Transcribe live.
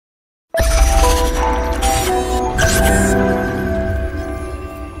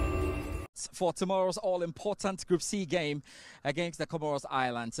for tomorrow's all-important Group C game against the Comoros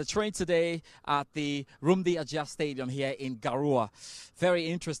Islands. A train today at the Rumdi Ajah Stadium here in Garua. Very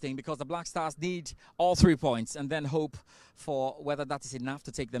interesting because the Black Stars need all 3 points and then hope for whether that is enough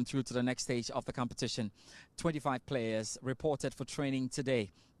to take them through to the next stage of the competition. 25 players reported for training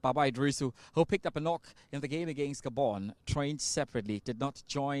today. Baba Idrisu, who picked up a knock in the game against Gabon, trained separately, did not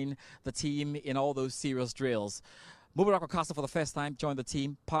join the team in all those serious drills. Mubarak Okasa for the first time joined the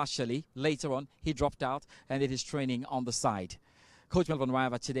team partially. Later on, he dropped out and did his training on the side. Coach Melvin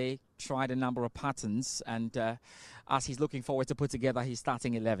Raiva today tried a number of patterns, and as he's looking forward to put together his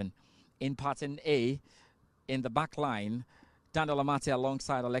starting 11. In pattern A, in the back line, Daniel Amate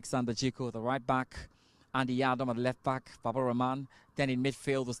alongside Alexander Jiku, the right back, Andy Yadom at the left back, Baba Rahman. Then in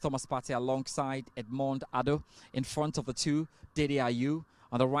midfield was Thomas Partey alongside Edmond Ado. In front of the two, Dede Ayew.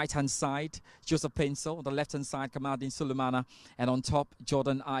 On the right-hand side, Joseph Pencil. On the left-hand side, Kamaldeen Sulemana. And on top,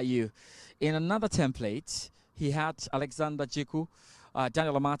 Jordan Ayew. In another template, he had Alexander Jiku,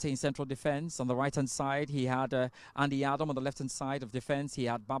 Daniel Amate in central defense. On the right-hand side, he had Andy Adam. On the left-hand side of defense, he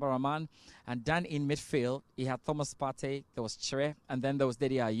had Baba Rahman. And then in midfield, he had Thomas Partey. There was Chere. And then there was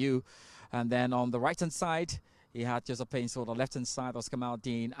Dede Ayew. And then on the right-hand side, he had Joseph Pencil. On the left-hand side was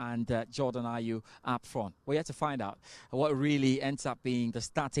Kamaldeen and Jordan Ayew up front. We had to find out what really ends up being the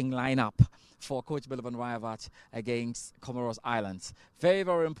starting lineup for Coach Melvin Raiva against Comoros Islands. Very,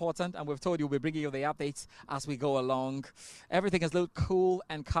 very important, and we've told you we'll be bringing you the updates as we go along. Everything has looked cool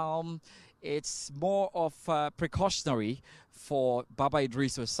and calm. It's more of precautionary for Baba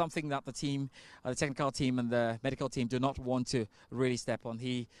Idrisu, something that the team, the technical team and the medical team do not want to really step on.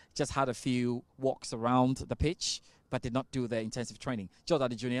 He just had a few walks around the pitch, but did not do the intensive training. Joe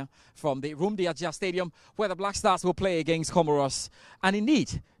Daddy Jr. from the Rumdi Ajah Stadium, where the Black Stars will play against Comoros and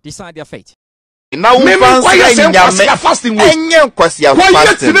indeed decide their fate. Now we fasting.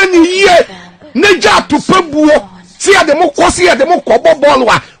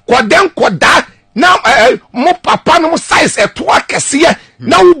 Now, mo papa no size eto akese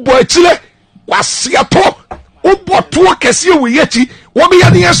na wo bo akire kwase eto wo bo to akese we yachi wo be ya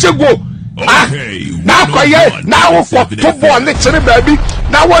ne yesego na koye na wo to bo ne kire baabi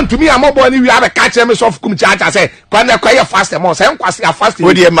na want to me amobo ni wi abeka kire me so kum chacha say kwa na koye fast mo say nkwase a fasting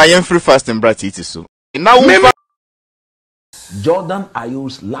we dey my free fasting brat it so now Jordan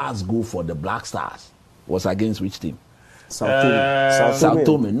Ayew's last goal for the Black Stars was against which team? Sao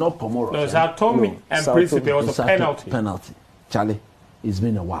Tome, not Comoros. No, Sao Tome and Principe was a penalty. Penalty. Charlie, it's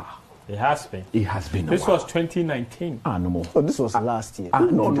been a while. It has been. It has been a while. This was 2019. No more. Oh, this was last year.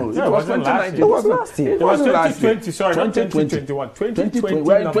 No, it wasn't last year. It was last year. It was 2020, sorry, 2021.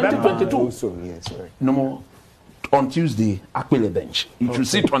 2022. So, yes, sorry. No more. On Tuesday, Aquile bench. You should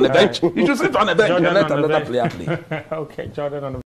sit on the bench. You should sit on the bench and let another player play. Okay, Jordan on the